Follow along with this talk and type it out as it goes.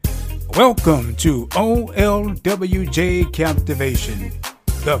Welcome to OLWJ Captivation,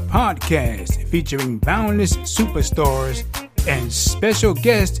 the podcast featuring boundless superstars and special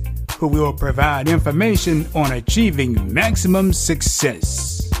guests who will provide information on achieving maximum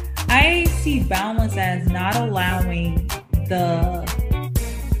success. I see boundless as not allowing the,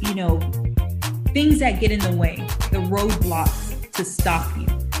 things that get in the way, the roadblocks to stop you.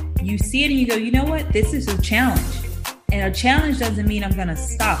 You see it and you go, you know what? This is a challenge. And a challenge doesn't mean I'm going to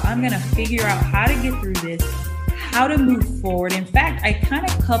stop. I'm going to figure out how to get through this, how to move forward. In fact, I kind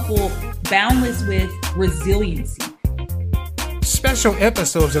of couple boundless with resiliency. Special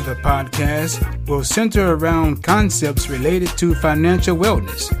episodes of the podcast will center around concepts related to financial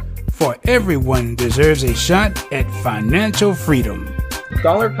wellness, for everyone deserves a shot at financial freedom.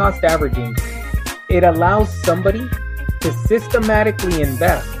 Dollar cost averaging, it allows somebody to systematically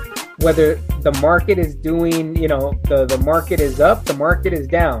invest, whether the market is doing, the market is up, the market is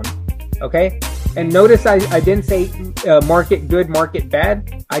down, okay? And notice I didn't say market good, market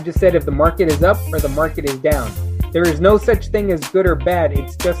bad. I just said if the market is up or the market is down. There is no such thing as good or bad.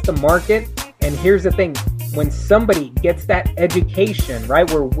 It's just the market. And here's the thing. When somebody gets that education, right,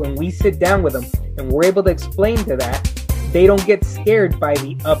 when we sit down with them and we're able to explain to that, they don't get scared by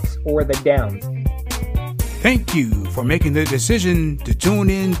the ups or the downs. Thank you for making the decision to tune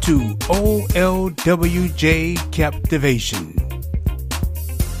in to OLWJ Captivation.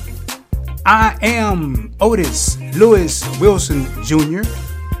 I am Otis Lewis Wilson Jr.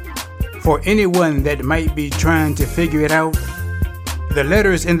 For anyone that might be trying to figure it out, the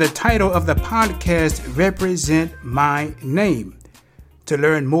letters in the title of the podcast represent my name. To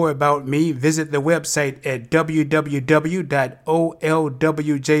learn more about me, visit the website at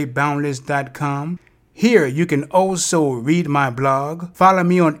www.olwjboundless.com. Here you can also read my blog. Follow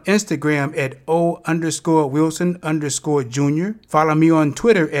me on Instagram at O_Wilson_Jr. Follow me on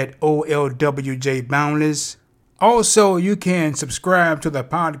Twitter at OLWJBoundless. Also, you can subscribe to the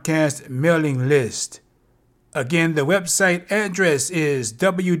podcast mailing list. Again, the website address is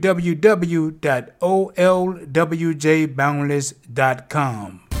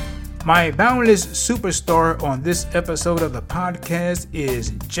www.olwjboundless.com. My boundless superstar on this episode of the podcast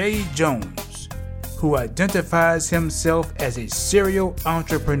is Jay Jones, who identifies himself as a serial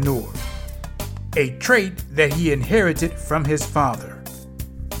entrepreneur, a trait that he inherited from his father.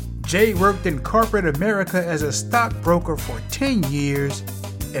 Jay worked in corporate America as a stockbroker for 10 years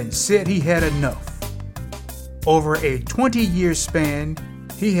and said he had enough. Over a 20-year span,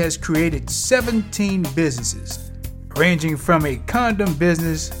 he has created 17 businesses, ranging from a condom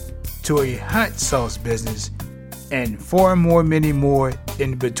business to a hot sauce business, and many more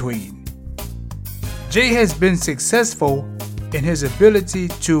in between. Jay has been successful in his ability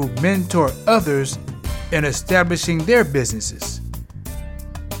to mentor others in establishing their businesses.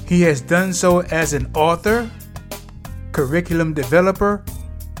 He has done so as an author, curriculum developer,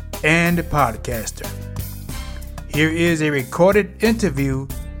 and podcaster. Here is a recorded interview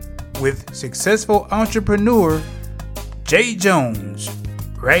with successful entrepreneur Jay Jones,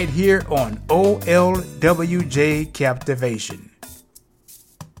 right here on OLWJ Captivation.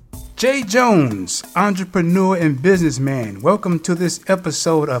 Jay Jones, entrepreneur and businessman, welcome to this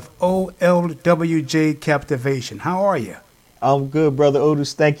episode of OLWJ Captivation. How are you? I'm good, Brother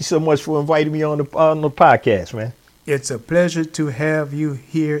Otis. Thank you so much for inviting me on the podcast, man. It's a pleasure to have you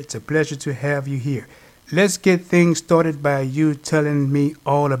here. Let's get things started by you telling me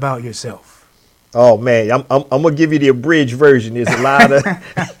all about yourself. Oh man, I'm gonna give you the abridged version.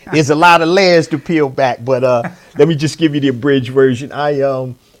 There's a lot of layers to peel back, but let me just give you the abridged version.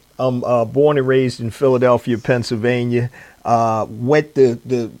 I'm born and raised in Philadelphia, Pennsylvania. Went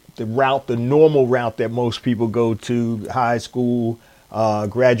the normal route that most people go to: high school,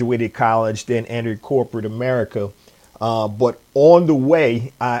 graduated college, then entered corporate America. But on the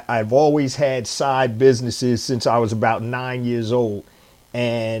way, I've always had side businesses since I was about 9 years old.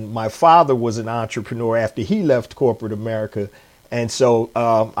 And my father was an entrepreneur after he left corporate America. And so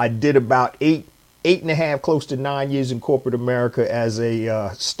I did about eight and a half, close to 9 years in corporate America as a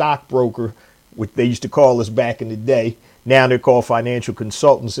stockbroker, which they used to call us back in the day. Now they're called financial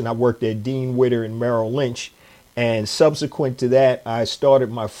consultants. And I worked at Dean Witter and Merrill Lynch. And subsequent to that, I started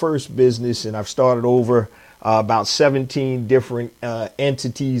my first business, and I've started over about 17 different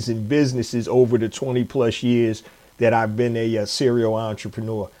entities and businesses over the 20 plus years that I've been a serial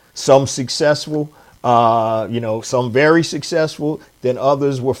entrepreneur. Some successful, some very successful, then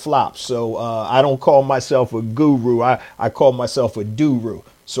others were flops. So I don't call myself a guru. I call myself a do-ru.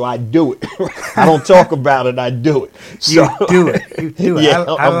 So I do it. I don't talk about it. I do it. So, you do it. Yeah,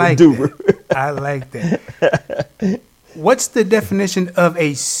 I like that. I like that. What's the definition of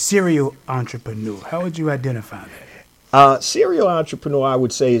a serial entrepreneur? How would you identify that? Serial entrepreneur, I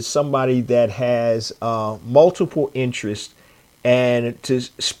would say, is somebody that has multiple interests. And to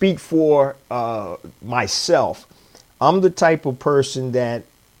speak for myself, I'm the type of person that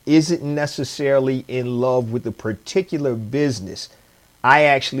isn't necessarily in love with a particular business. I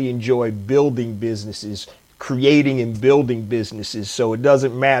actually enjoy building businesses, creating and building businesses. So it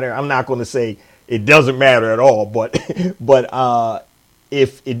doesn't matter. I'm not going to say it doesn't matter at all, but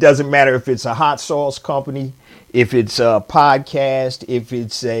if it doesn't matter if it's a hot sauce company, if it's a podcast, if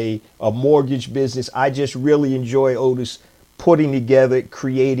it's a mortgage business, I just really enjoy, Otis, putting together,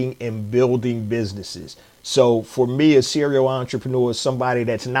 creating and building businesses. So for me, a serial entrepreneur is somebody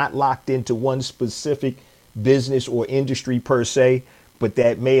that's not locked into one specific business or industry per se, but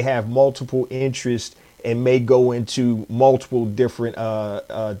that may have multiple interests and may go into multiple different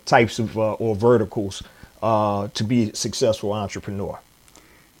types of or verticals to be a successful entrepreneur.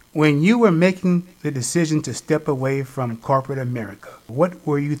 When you were making the decision to step away from corporate America, what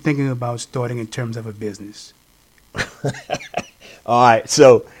were you thinking about starting in terms of a business? All right.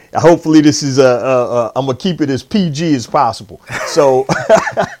 So hopefully this is I'm going to keep it as PG as possible. So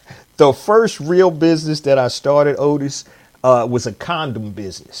the first real business that I started, Otis, was a condom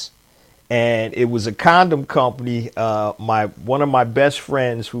business. And it was a condom company. One of my best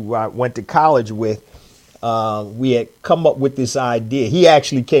friends who I went to college with, we had come up with this idea. He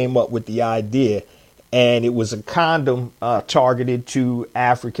actually came up with the idea, and it was a condom targeted to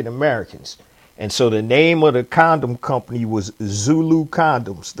African Americans. And so the name of the condom company was Zulu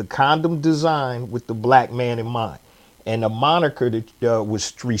Condoms, the condom design with the black man in mind. And the moniker that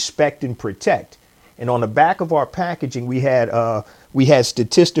was respect and protect. And on the back of our packaging, we had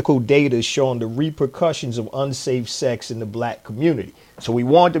statistical data showing the repercussions of unsafe sex in the black community. So we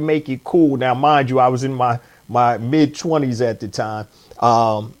wanted to make it cool. Now, mind you, I was in my mid 20s at the time.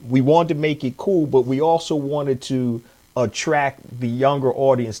 We wanted to make it cool, but we also wanted to attract the younger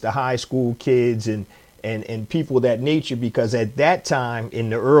audience, the high school kids and people of that nature, because at that time in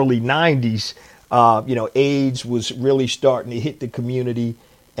the early 90s, AIDS was really starting to hit the community,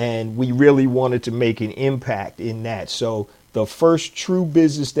 and we really wanted to make an impact in that. So the first true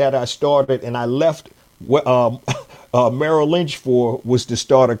business that I started and I left Merrill Lynch for was to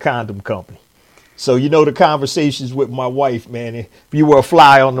start a condom company. So, the conversations with my wife, man, if you were a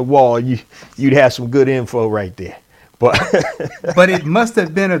fly on the wall, you'd have some good info right there. But it must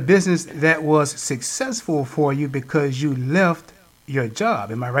have been a business that was successful for you because you left your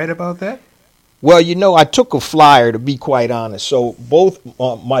job. Am I right about that? Well, I took a flyer, to be quite honest. So both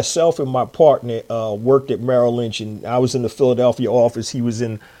myself and my partner worked at Merrill Lynch, and I was in the Philadelphia office. He was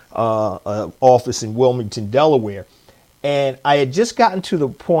in an office in Wilmington, Delaware. And I had just gotten to the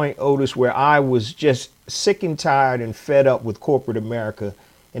point, Otis, where I was just sick and tired and fed up with corporate America.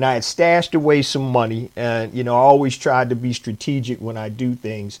 And I had stashed away some money, and, I always tried to be strategic when I do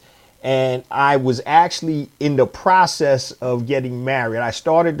things. And I was actually in the process of getting married. I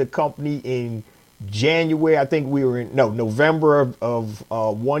started the company in January. I think we were in November of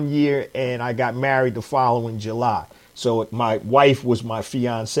 1 year, and I got married the following July. So my wife was my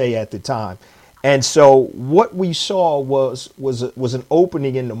fiance at the time. And so what we saw was an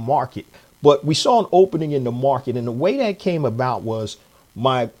opening in the market. But we saw an opening in the market, and the way that came about was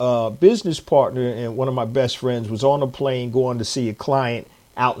my business partner and one of my best friends was on a plane going to see a client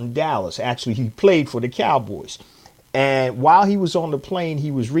out in Dallas. Actually, he played for the Cowboys. And while he was on the plane, he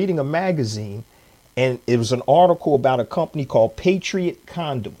was reading a magazine, and it was an article about a company called Patriot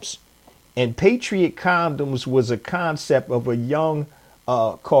Condoms. And Patriot Condoms was a concept of a young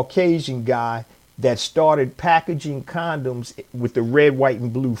Caucasian guy that started packaging condoms with the red, white,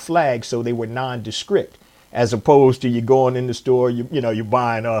 and blue flag, so they were nondescript, as opposed to you going in the store, you're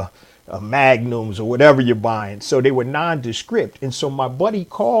buying Magnums or whatever you're buying. So they were nondescript. And so my buddy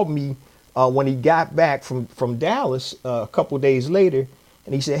called me when he got back from Dallas a couple of days later,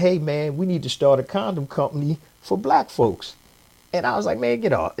 and he said, "Hey, man, we need to start a condom company for black folks." And I was like, "Man,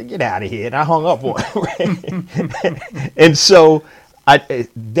 get out of here." And I hung up on him. And so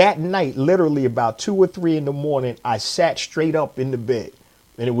that night, literally about 2 or 3 in the morning, I sat straight up in the bed.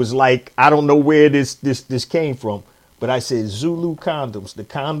 And it was like, I don't know where this came from, but I said, Zulu Condoms, the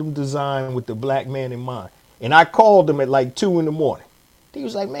condom design with the black man in mind. And I called him at like 2 in the morning. He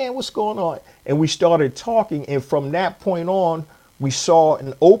was like, "Man, what's going on?" And we started talking. And from that point on, we saw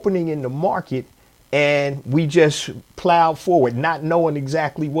an opening in the market, and we just plowed forward, not knowing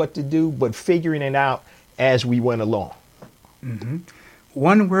exactly what to do, but figuring it out as we went along. Mm-hmm.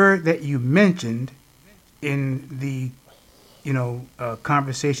 One word that you mentioned in the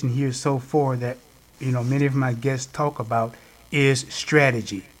conversation here so far that many of my guests talk about is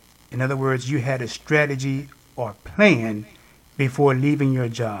strategy. In other words, you had a strategy or plan before leaving your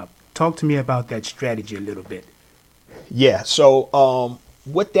job. Talk to me about that strategy a little bit. Yeah. So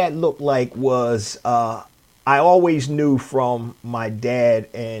what that looked like was I always knew from my dad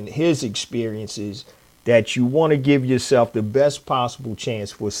and his experiences that you want to give yourself the best possible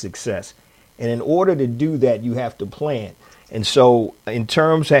chance for success. And in order to do that, you have to plan. And so in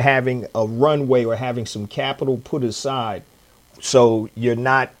terms of having a runway or having some capital put aside, so you're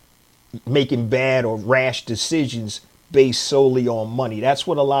not making bad or rash decisions based solely on money. That's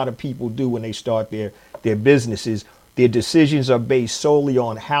what a lot of people do when they start their businesses. Their decisions are based solely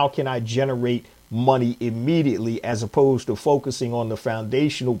on how can I generate money immediately, as opposed to focusing on the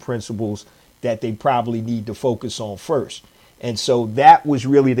foundational principles that they probably need to focus on first. And so that was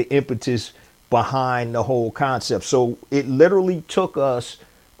really the impetus behind the whole concept. So it literally took us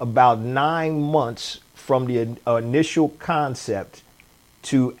about 9 months from the initial concept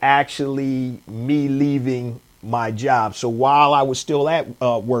to actually me leaving my job. So while I was still at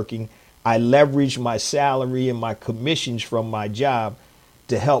working, I leveraged my salary and my commissions from my job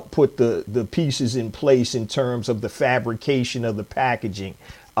to help put the pieces in place in terms of the fabrication of the packaging,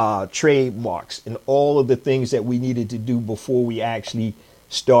 trademarks, and all of the things that we needed to do before we actually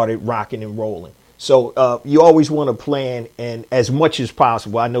started rocking and rolling. So you always want to plan, and as much as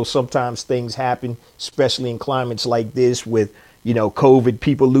possible. I know sometimes things happen, especially in climates like this with, COVID,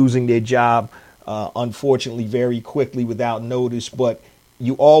 people losing their job, unfortunately, very quickly without notice. But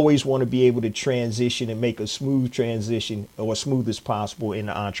you always want to be able to transition and make a smooth transition, or as smooth as possible,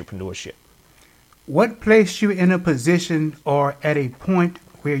 into entrepreneurship. What placed you in a position or at a point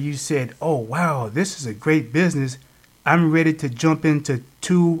where you said, oh, wow, this is a great business. I'm ready to jump into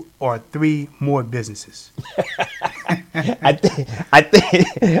 2 or 3 more businesses? I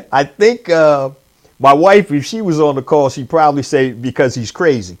think my wife, if she was on the call, she'd probably say because he's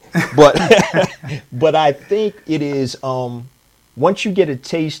crazy. But but I think it is once you get a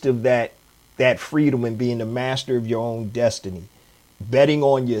taste of that freedom and being the master of your own destiny, betting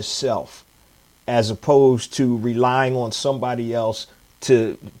on yourself as opposed to relying on somebody else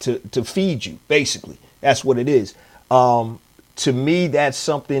to feed you. Basically, that's what it is. To me, that's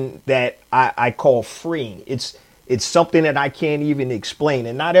something that I call freeing. It's something that I can't even explain.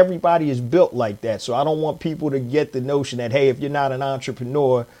 And not everybody is built like that. So I don't want people to get the notion that, hey, if you're not an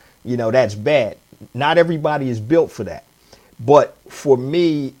entrepreneur, that's bad. Not everybody is built for that. But for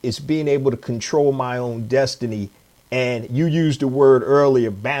me, it's being able to control my own destiny. And you used the word earlier,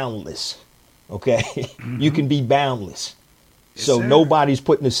 boundless. Okay, You can be boundless. Yes, so sir. Nobody's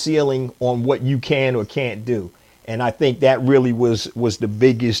putting a ceiling on what you can or can't do. And I think that really was the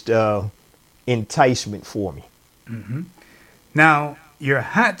biggest enticement for me. Mm-hmm. Now, your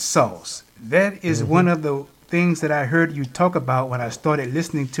hot sauce, that is one of the things that I heard you talk about when I started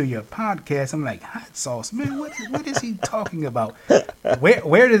listening to your podcast. I'm like, hot sauce, man, what is he talking about?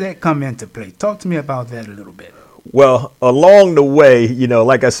 Where did that come into play? Talk to me about that a little bit. Well, along the way,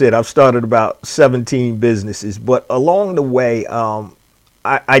 like I said, I've started about 17 businesses, but along the way,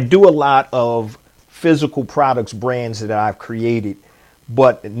 I do a lot of physical products, brands that I've created,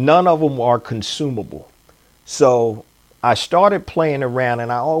 but none of them are consumable. So I started playing around,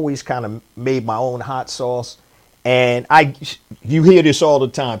 and I always kind of made my own hot sauce. And you hear this all the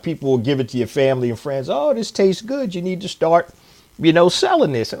time. People will give it to your family and friends. Oh, this tastes good. You need to start,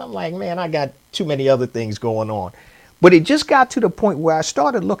 selling this. And I'm like, man, I got too many other things going on. But it just got to the point where I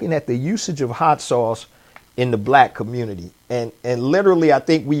started looking at the usage of hot sauce in the black community. And literally, I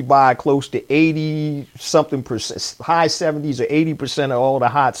think we buy close to 80 something percent, high 70s or 80% of all the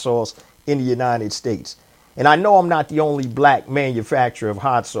hot sauce in the United States. And I know I'm not the only black manufacturer of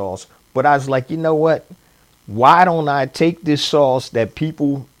hot sauce, but I was like, you know what? Why don't I take this sauce that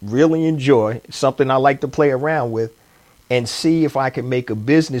people really enjoy, something I like to play around with, and see if I can make a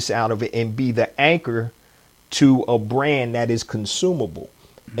business out of it and be the anchor to a brand that is consumable.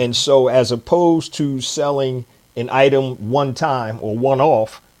 And so as opposed to selling an item one time or one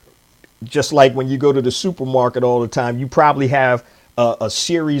off, just like when you go to the supermarket all the time, you probably have a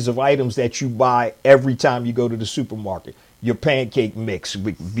series of items that you buy every time you go to the supermarket. Your pancake mix,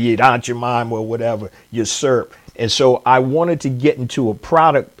 be it Aunt Jemima or whatever, your syrup. And so I wanted to get into a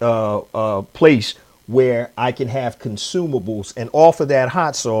product place where I can have consumables, and off of that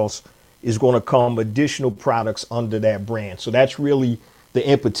hot sauce is going to come additional products under that brand. So that's really the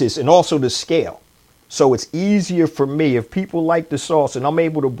impetus, and also the scale. So it's easier for me if people like the sauce and I'm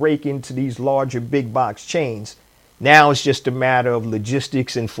able to break into these larger big box chains. Now it's just a matter of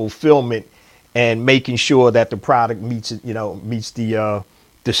logistics and fulfillment and making sure that the product meets the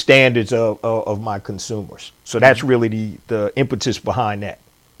the standards of my consumers. So that's really the impetus behind that.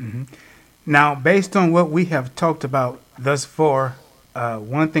 Now, based on what we have talked about thus far,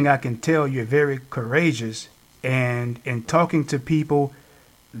 one thing I can tell, you're very courageous, and in talking to people,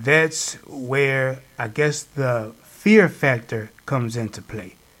 that's where I guess the fear factor comes into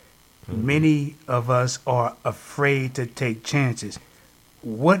play. Many of us are afraid to take chances.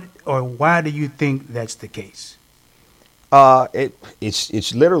 What or why do you think that's the case?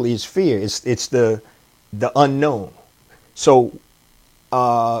 It's literally it's fear. It's the unknown. So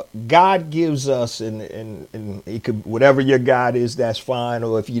God gives us, and it could, whatever your God is, that's fine,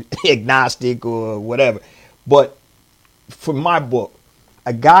 or if you agnostic or whatever. But for my book,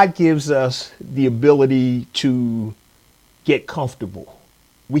 God gives us the ability to get comfortable.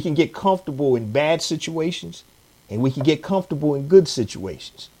 We can get comfortable in bad situations, and we can get comfortable in good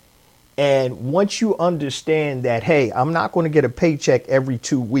situations. And once you understand that, hey, I'm not going to get a paycheck every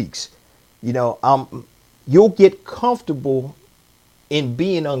 2 weeks, you'll get comfortable in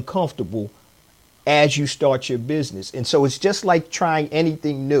being uncomfortable as you start your business. And so it's just like trying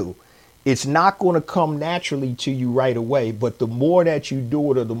anything new. It's not going to come naturally to you right away, but the more that you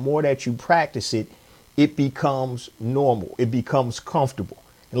do it or the more that you practice it, it becomes normal. It becomes comfortable.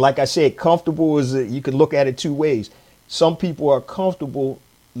 And like I said, comfortable is, you can look at it two ways. Some people are comfortable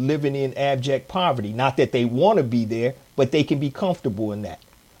living in abject poverty. Not that they want to be there, but they can be comfortable in that.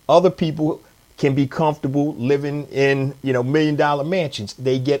 Other people can be comfortable living in, $1 million mansions.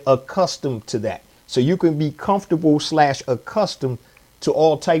 They get accustomed to that. So you can be comfortable / accustomed to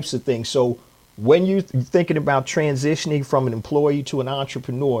all types of things. So when you're thinking about transitioning from an employee to an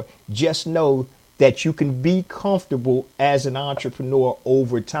entrepreneur, just know that you can be comfortable as an entrepreneur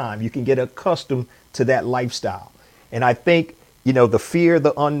over time. You can get accustomed to that lifestyle. And I think, the fear,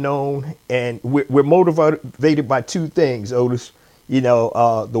 the unknown, and we're motivated by two things, Otis,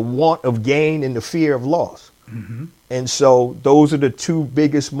 the want of gain and the fear of loss. And so those are the two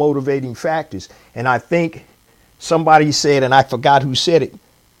biggest motivating factors. And I think somebody said, and I forgot who said it,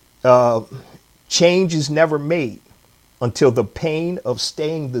 change is never made until the pain of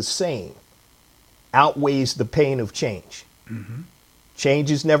staying the same outweighs the pain of change.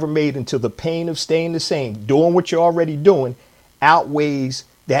 Change is never made until the pain of staying the same, doing what you're already doing, outweighs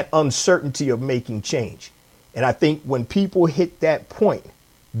that uncertainty of making change. And I think when people hit that point,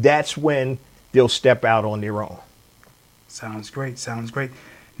 that's when they'll step out on their own. Sounds great. Sounds great.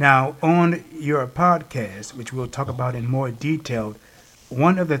 Now, on your podcast, which we'll talk about in more detail,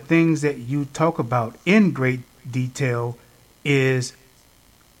 one of the things that you talk about in great detail is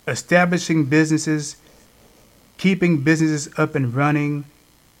establishing businesses, keeping businesses up and running.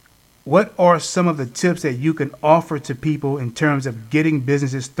 What are some of the tips that you can offer to people in terms of getting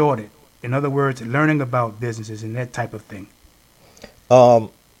businesses started? In other words, learning about businesses and that type of thing.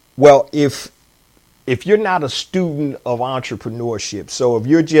 Well, if you're not a student of entrepreneurship, so if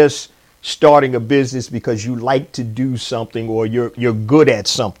you're just starting a business because you like to do something or you're good at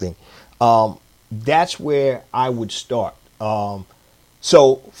something, that's where I would start.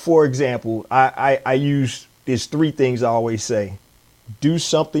 So, for example, I use, there's three things I always say. Do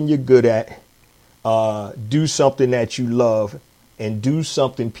something you're good at, do something that you love, and do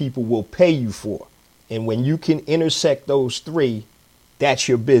something people will pay you for. And when you can intersect those three, that's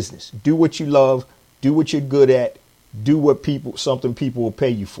your business. Do what you love, do what you're good at, do something people will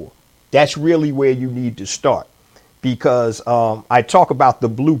pay you for. That's really where you need to start. Because I talk about the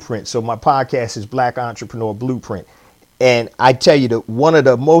blueprint. So my podcast is Black Entrepreneur Blueprint. And I tell you that one of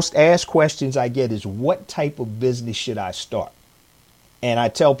the most asked questions I get is, what type of business should I start? And I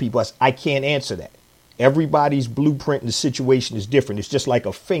tell people, I can't answer that. Everybody's blueprint in the situation is different. It's just like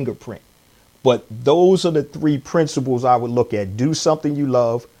a fingerprint. But those are the three principles I would look at. Do something you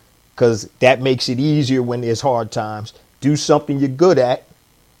love, because that makes it easier when there's hard times. Do something you're good at,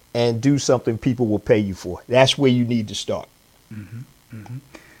 and do something people will pay you for. That's where you need to start.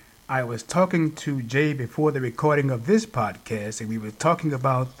 I was talking to Jay before the recording of this podcast, and we were talking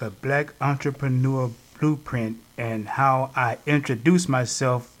about the Black Entrepreneur Blueprint and how I introduced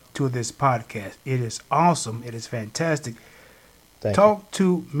myself to this podcast. It is awesome. It is fantastic. Talk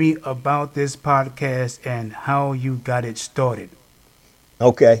to me about this podcast and how you got it started.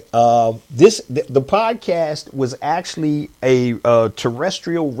 Okay. The podcast was actually a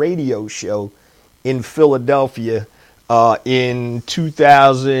terrestrial radio show in Philadelphia in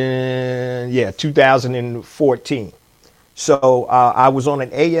 2014. So I was on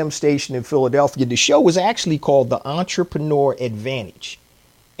an AM station in Philadelphia. The show was actually called The Entrepreneur Advantage.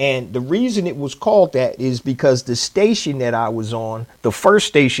 And the reason it was called that is because the station that I was on, the first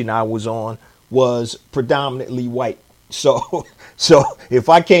station I was on, was predominantly white. So if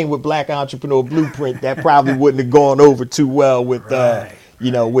I came with Black Entrepreneur Blueprint, that probably wouldn't have gone over too well with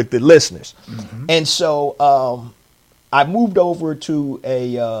with the listeners. Mm-hmm. And so I moved over to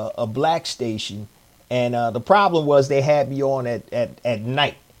a black station, and the problem was they had me on at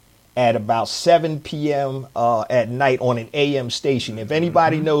night at about 7 p.m. At night on an AM station. If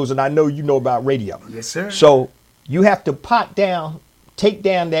anybody knows, and I know you know about radio. Yes, sir. So you have to take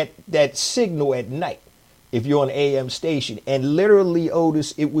down that signal at night if you're on an AM station. And literally,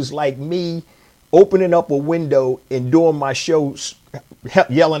 Otis, it was like me opening up a window and doing my shows,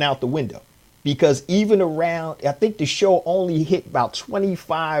 yelling out the window. Because even around, I think the show only hit about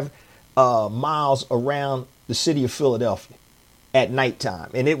 25 miles around the city of Philadelphia at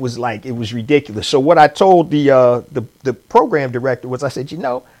nighttime. And it was ridiculous. So what I told the program director was, I said,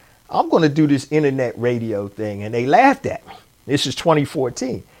 I'm going to do this internet radio thing. And they laughed at me. This is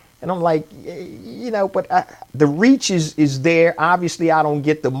 2014. And I'm like, but the reach is there. Obviously, I don't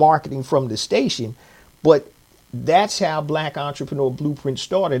get the marketing from the station, but that's how Black Entrepreneur Blueprint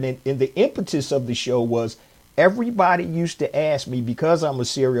started. And the impetus of the show was everybody used to ask me, because I'm a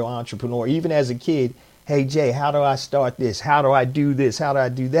serial entrepreneur, even as a kid, hey, Jay, how do I start this? How do I do this? How do I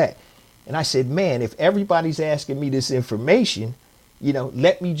do that? And I said, man, if everybody's asking me this information,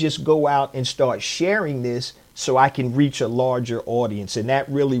 let me just go out and start sharing this so I can reach a larger audience. And that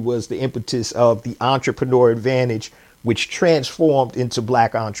really was the impetus of the Entrepreneur Advantage, which transformed into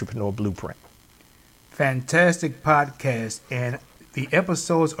Black Entrepreneur Blueprint. Fantastic podcast. And the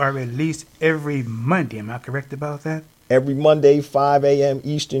episodes are released every Monday. Am I correct about that? Every Monday, 5 a.m.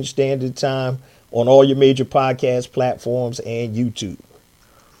 Eastern Standard Time on all your major podcast platforms and YouTube.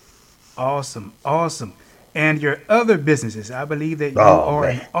 Awesome. And your other businesses, I believe that you are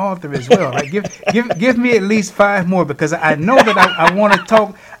an author as well. Right? Give me at least 5 more, because I know that I want to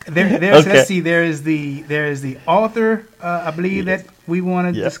talk. Okay. Let's see. There is the author. I believe that we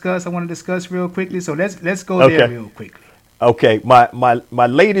want to discuss. I want to discuss real quickly. So let's go there real quickly. Okay. My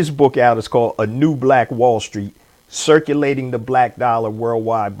latest book out is called A New Black Wall Street: Circulating the Black Dollar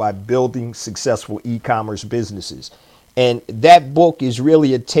Worldwide by Building Successful E-commerce Businesses. And that book is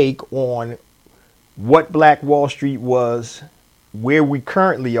really a take on what Black Wall Street was, where we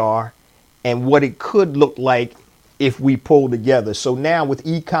currently are, and what it could look like if we pull together. So now with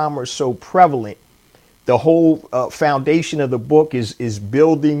e-commerce so prevalent, the whole foundation of the book is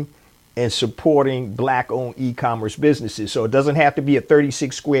building and supporting Black-owned e-commerce businesses. So it doesn't have to be a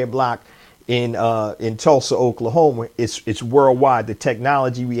 36 square block in Tulsa, Oklahoma. It's worldwide. The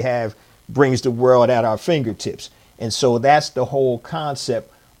technology we have brings the world at our fingertips. And so that's the whole concept,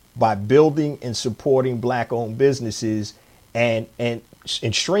 by building and supporting Black-owned businesses and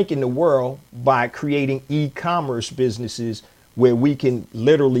shrinking the world by creating e-commerce businesses where we can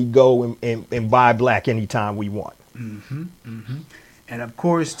literally go and buy Black anytime we want. Mm-hmm, mm-hmm. And of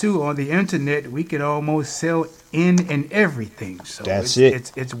course, too, on the internet, we can almost sell in and everything. So that's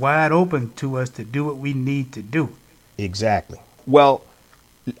it's wide open to us to do what we need to do. Exactly. Well,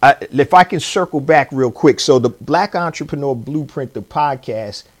 if I can circle back real quick. So the Black Entrepreneur Blueprint, the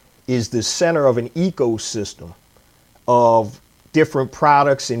podcast, is the center of an ecosystem of different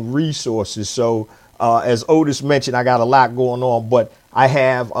products and resources. So as Otis mentioned, I got a lot going on, but I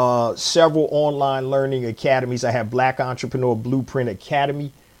have several online learning academies. I have Black Entrepreneur Blueprint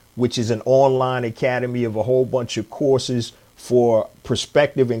Academy, which is an online academy of a whole bunch of courses for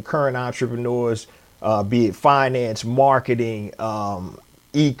prospective and current entrepreneurs, be it finance, marketing,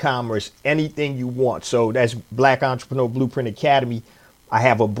 e-commerce, anything you want. So that's Black Entrepreneur Blueprint Academy. I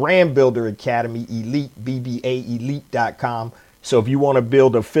have a Brand Builder Academy, Elite, BBAelite.com. So if you want to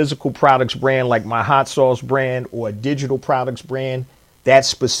build a physical products brand like my hot sauce brand, or a digital products brand, that's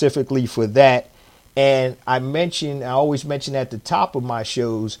specifically for that. And I always mention at the top of my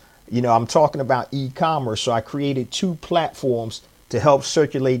shows, I'm talking about e-commerce. So I created 2 platforms to help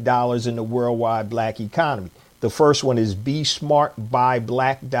circulate dollars in the worldwide Black economy. The first one is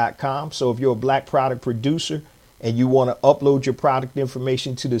BeSmartByBlack.com. So if you're a Black product producer and you want to upload your product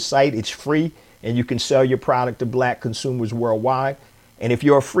information to the site, it's free, and you can sell your product to Black consumers worldwide. And if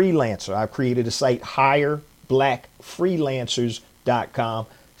you're a freelancer, I've created a site, HireBlackFreelancers.com.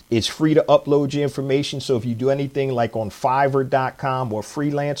 It's free to upload your information. So if you do anything like on Fiverr.com or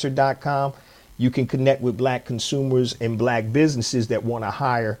Freelancer.com, you can connect with Black consumers and Black businesses that want to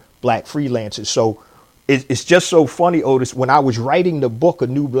hire Black freelancers. So it's just so funny, Otis. When I was writing the book, A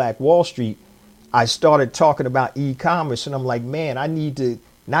New Black Wall Street, I started talking about e-commerce, and I'm like, man, I need to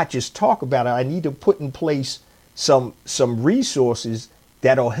not just talk about it. I need to put in place some resources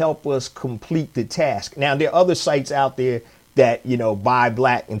that'll help us complete the task. Now, there are other sites out there that, buy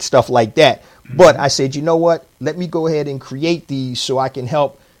black and stuff like that. But I said, you know what? Let me go ahead and create these so I can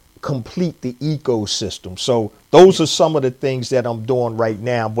help complete the ecosystem. So those are some of the things that I'm doing right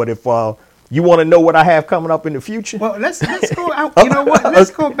now. But if you want to know what I have coming up in the future, well, let's go out. You know what?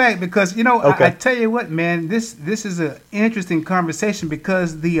 Let's go back because okay. I tell you what, man, this is an interesting conversation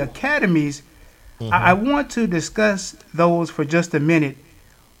because the academies. I want to discuss those for just a minute.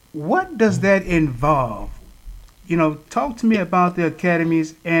 What does that involve? Talk to me about the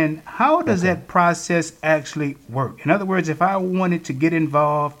academies and how does that process actually work? In other words, if I wanted to get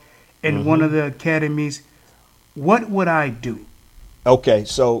involved in one of the academies, what would I do? Okay,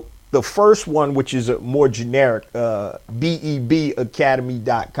 so the first one, which is a more generic,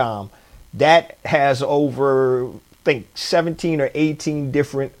 BEBacademy.com, that has over, I think, 17 or 18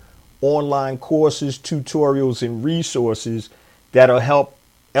 different online courses, tutorials, and resources that'll help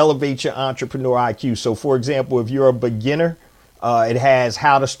elevate your entrepreneur IQ. So, for example, if you're a beginner, it has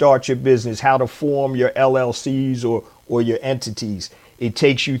how to start your business, how to form your LLCs or your entities. It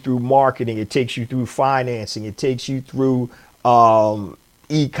takes you through marketing. It takes you through financing. It takes you through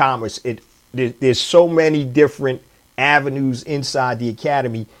e-commerce. There's so many different avenues inside the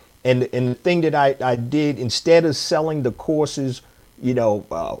academy. And the thing that I did, instead of selling the courses, $2.99,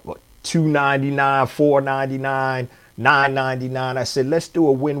 $4.99, $9.99. I said, let's do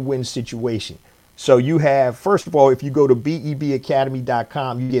a win-win situation. So you have, first of all, if you go to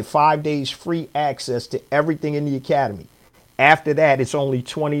BEBacademy.com, you get 5 days free access to everything in the academy. After that, it's only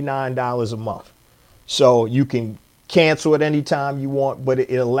 $29 a month. So you can cancel at any time you want, but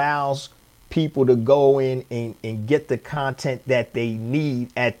it allows people to go in and get the content that they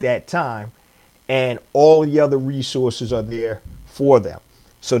need at that time. And all the other resources are there for them.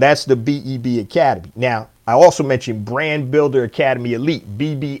 So that's the BEB Academy. Now, I also mentioned Brand Builder Academy Elite,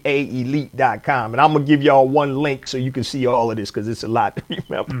 BBAElite.com. And I'm going to give y'all one link so you can see all of this because it's a lot to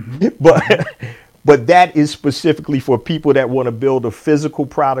remember. But that is specifically for people that want to build a physical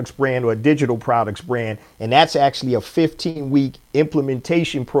products brand or a digital products brand. And that's actually a 15-week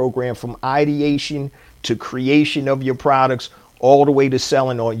implementation program from ideation to creation of your products all the way to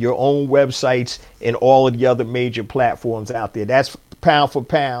selling on your own websites and all of the other major platforms out there. That's pound for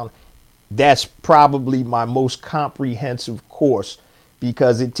pound. That's probably my most comprehensive course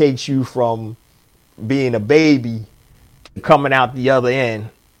because it takes you from being a baby to coming out the other end.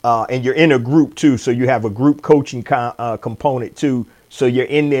 And you're in a group too. So you have a group coaching component too. So you're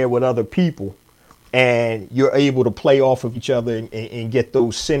in there with other people and you're able to play off of each other and get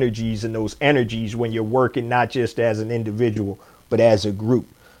those synergies and those energies when you're working, not just as an individual, but as a group.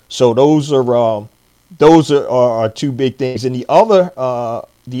 So those are two big things. And the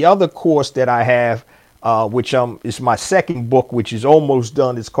other course that I have, which is my second book, which is almost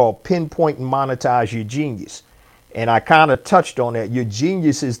done, it's called Pinpoint and Monetize Your Genius. And I kind of touched on that. Your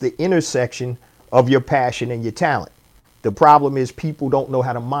genius is the intersection of your passion and your talent. The problem is people don't know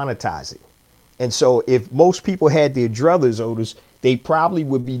how to monetize it. And so if most people had their druthers, Otis, they probably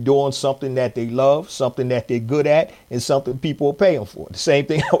would be doing something that they love, something that they're good at, and something people will pay them for. The same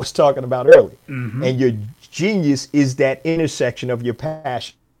thing I was talking about earlier. And your genius is that intersection of your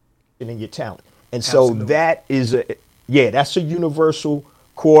passion and your talent. And so that is that's a universal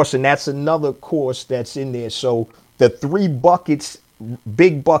course, and that's another course that's in there. So the three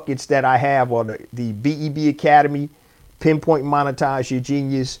big buckets that I have are the BEB Academy, Pinpoint and Monetize Your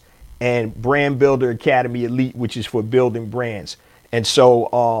Genius, and Brand Builder Academy Elite, which is for building brands. And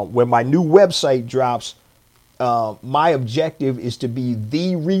so when my new website drops, my objective is to be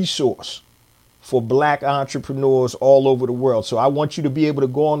the resource for Black entrepreneurs all over the world. So I want you to be able to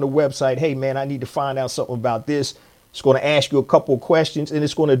go on the website. Hey, man, I need to find out something about this. It's going to ask you a couple of questions, and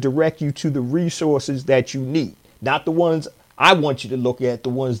it's going to direct you to the resources that you need. Not the ones I want you to look at, the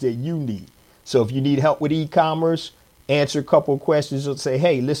ones that you need. So if you need help with e-commerce, answer a couple of questions and say,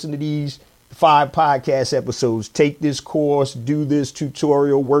 hey, listen to these 5 podcast episodes, take this course, do this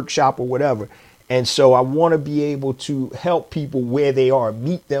tutorial, workshop, or whatever. And so I want to be able to help people where they are,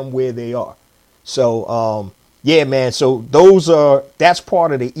 meet them where they are. So, man, so that's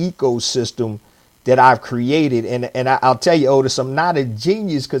part of the ecosystem that I've created. And I'll tell you, Otis, I'm not a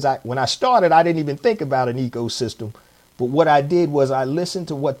genius because when I started, I didn't even think about an ecosystem. But what I did was I listened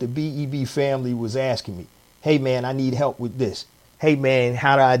to what the BEB family was asking me. Hey, man, I need help with this. Hey, man,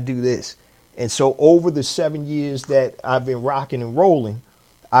 how do I do this? And so over the 7 years that I've been rocking and rolling,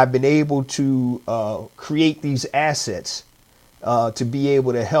 I've been able to create these assets to be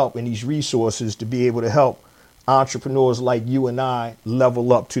able to help, and these resources to be able to help entrepreneurs like you and I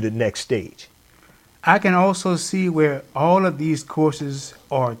level up to the next stage. I can also see where all of these courses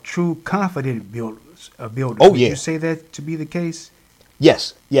are true confidence builders. builder. Oh, Would yeah. you say that to be the case?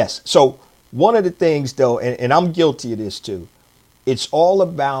 Yes, yes. So one of the things, though, and I'm guilty of this too, it's all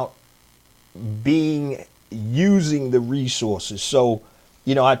about using the resources. So,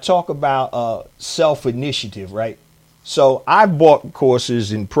 I talk about self-initiative, right? So I've bought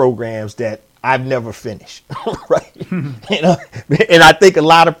courses and programs that I've never finished, right? And I think a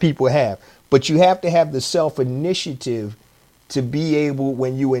lot of people have. But you have to have the self-initiative to be able,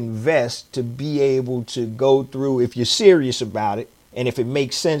 when you invest, to be able to go through, if you're serious about it, and if it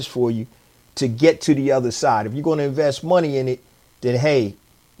makes sense for you, to get to the other side. If you're going to invest money in it, then hey,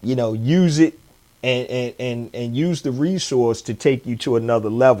 use it and use the resource to take you to another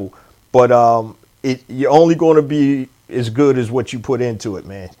level. But you're only going to be as good as what you put into it,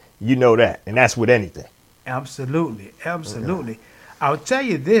 man. You know that, and that's with anything. Absolutely, absolutely. I'll tell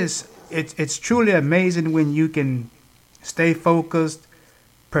you this: it's truly amazing when you can stay focused,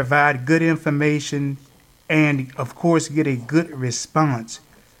 provide good information, and of course get a good response.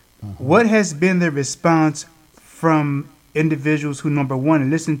 What has been the response from individuals who, number one,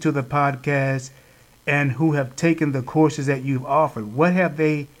 listen to the podcast and who have taken the courses that you've offered? What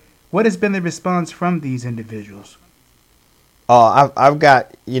has been the response from these individuals? I've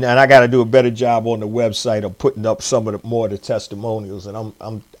got, and I got to do a better job on the website of putting up some of the testimonials,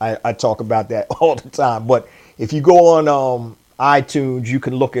 and I talk about that all the time. But if you go on iTunes, you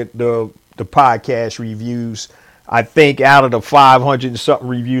can look at the podcast reviews. I think out of the 500 and something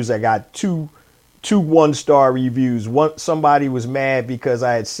reviews, I got two 1-star reviews. Somebody was mad because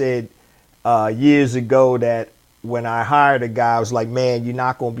I had said years ago that when I hired a guy, I was like, man, you're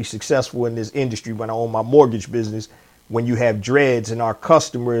not going to be successful in this industry when I own my mortgage business when you have dreads and our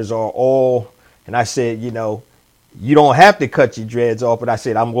customers are all, and I said, you don't have to cut your dreads off, but I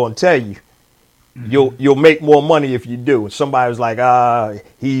said, I'm going to tell you, you'll make more money if you do. And somebody was like,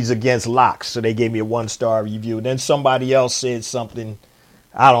 he's against locks. So they gave me a 1-star review. And then somebody else said something,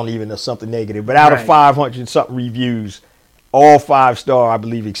 I don't even know, something negative, but out of 500 and something reviews, all 5-star, I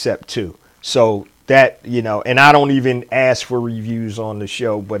believe, except 2. So that, and I don't even ask for reviews on the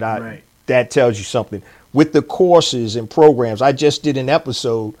show, but that tells you something. With the courses and programs, I just did an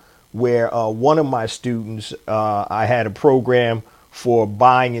episode where one of my students, I had a program for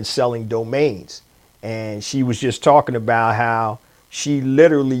buying and selling domains. And she was just talking about how she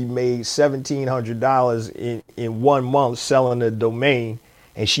literally made $1,700 in 1 month selling a domain.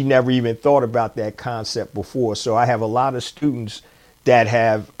 And she never even thought about that concept before. So I have a lot of students that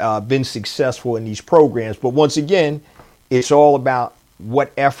have been successful in these programs. But once again, it's all about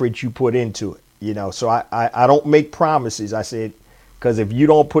what effort you put into it. So I don't make promises. I said, because if you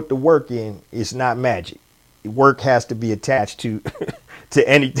don't put the work in, it's not magic. Work has to be attached to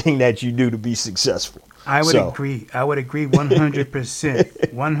anything that you do to be successful. I would agree. I would agree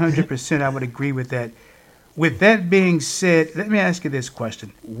 100%. 100%. I would agree with that. With that being said, let me ask you this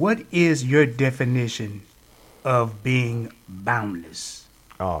question. What is your definition of being boundless?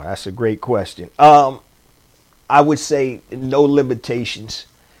 Oh, that's a great question. I would say no limitations.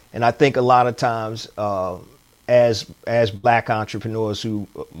 And I think a lot of times as black entrepreneurs who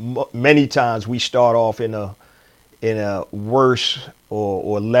many times we start off in a worse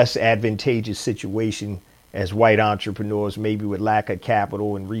or less advantageous situation as white entrepreneurs, maybe with lack of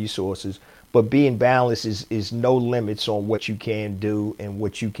capital and resources. But being balanced is no limits on what you can do and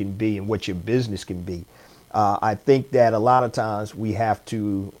what you can be and what your business can be. I think that a lot of times we have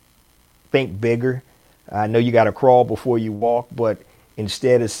to think bigger. I know you got to crawl before you walk, but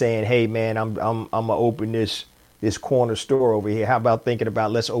instead of saying, hey, man, I'm going to open this corner store over here, how about thinking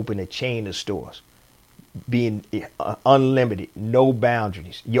about let's open a chain of stores? Being unlimited, no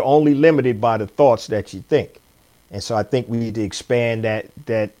boundaries. You're only limited by the thoughts that you think. And so I think we need to expand that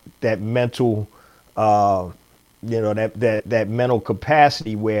mental, that mental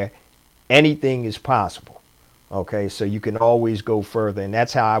capacity where anything is possible. Okay, so you can always go further. And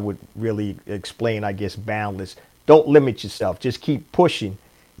that's how I would really explain, I guess, boundless. Don't limit yourself. Just keep pushing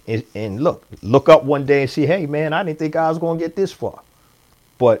and look up one day and see, hey, man, I didn't think I was going to get this far.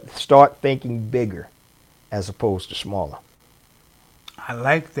 But start thinking bigger as opposed to smaller. I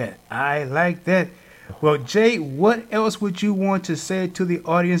like that. Well, Jay, what else would you want to say to the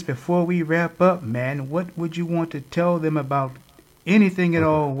audience before we wrap up, man? What would you want to tell them about anything at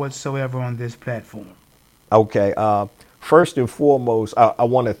all whatsoever on this platform? Okay. First and foremost, I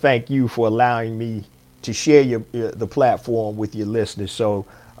want to thank you for allowing me to share the platform with your listeners. So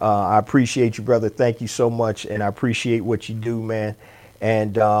I appreciate you, brother. Thank you so much. And I appreciate what you do, man.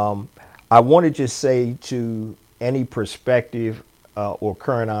 And I want to just say to any prospective or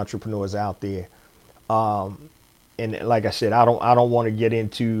current entrepreneurs out there, and like I said, I don't want to get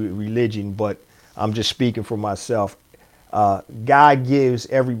into religion, but I'm just speaking for myself. God gives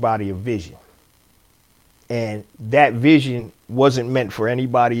everybody a vision. And that vision wasn't meant for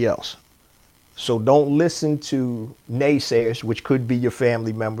anybody else. So don't listen to naysayers, which could be your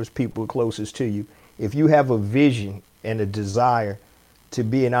family members, people closest to you. If you have a vision and a desire to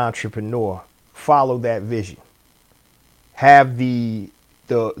be an entrepreneur, follow that vision. Have the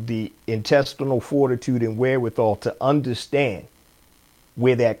intestinal fortitude and wherewithal to understand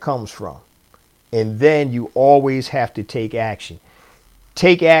where that comes from. And then you always have to take action.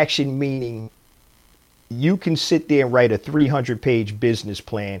 Take action meaning you can sit there and write a 300-page business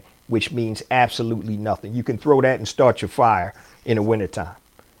plan, which means absolutely nothing. You can throw that and start your fire in the wintertime.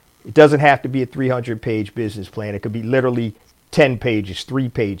 It doesn't have to be a 300-page business plan. It could be literally 10 pages, 3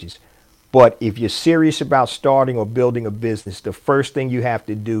 pages. But if you're serious about starting or building a business, the first thing you have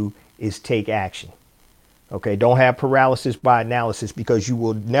to do is take action. Okay, don't have paralysis by analysis, because you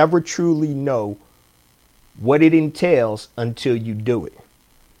will never truly know what it entails until you do it.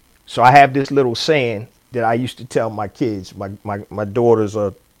 So I have this little saying that I used to tell my kids. My daughters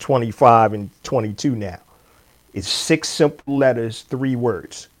are 25 and 22 now. It's 6 simple letters, 3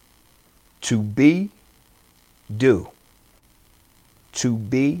 words. To be, do. To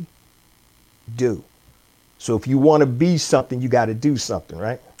be, do. So if you want to be something, you got to do something,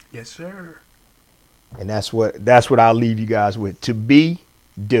 right? Yes, sir. And that's what I'll leave you guys with. To be,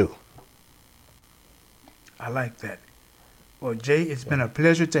 do. I like that. Well, Jay, it's been a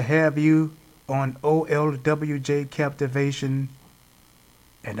pleasure to have you on OLWJ Captivation,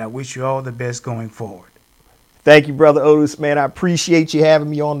 and I wish you all the best going forward. Thank you, Brother Otis, man. I appreciate you having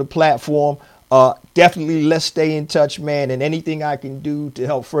me on the platform. Definitely let's stay in touch, man, and anything I can do to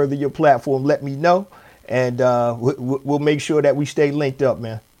help further your platform, let me know, and we'll make sure that we stay linked up,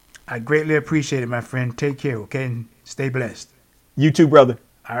 man. I greatly appreciate it, my friend. Take care, okay? And stay blessed. You too, brother.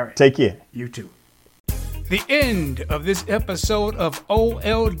 All right. Take care. You too. The end of this episode of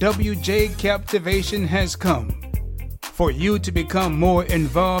OLWJ Captivation has come. For you to become more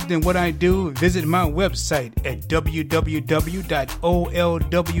involved in what I do, visit my website at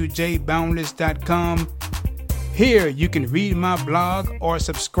www.olwjboundless.com. Here you can read my blog or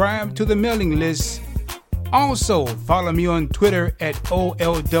subscribe to the mailing list. Also, follow me on Twitter at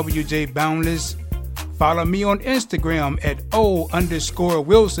OLWJBoundless. Follow me on Instagram at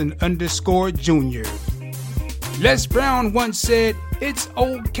O_Wilson_Jr. Les Brown once said, it's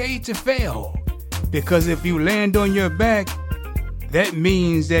okay to fail, because if you land on your back, that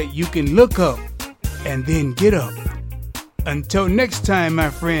means that you can look up and then get up. Until next time, my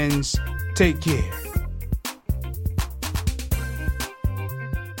friends, take care.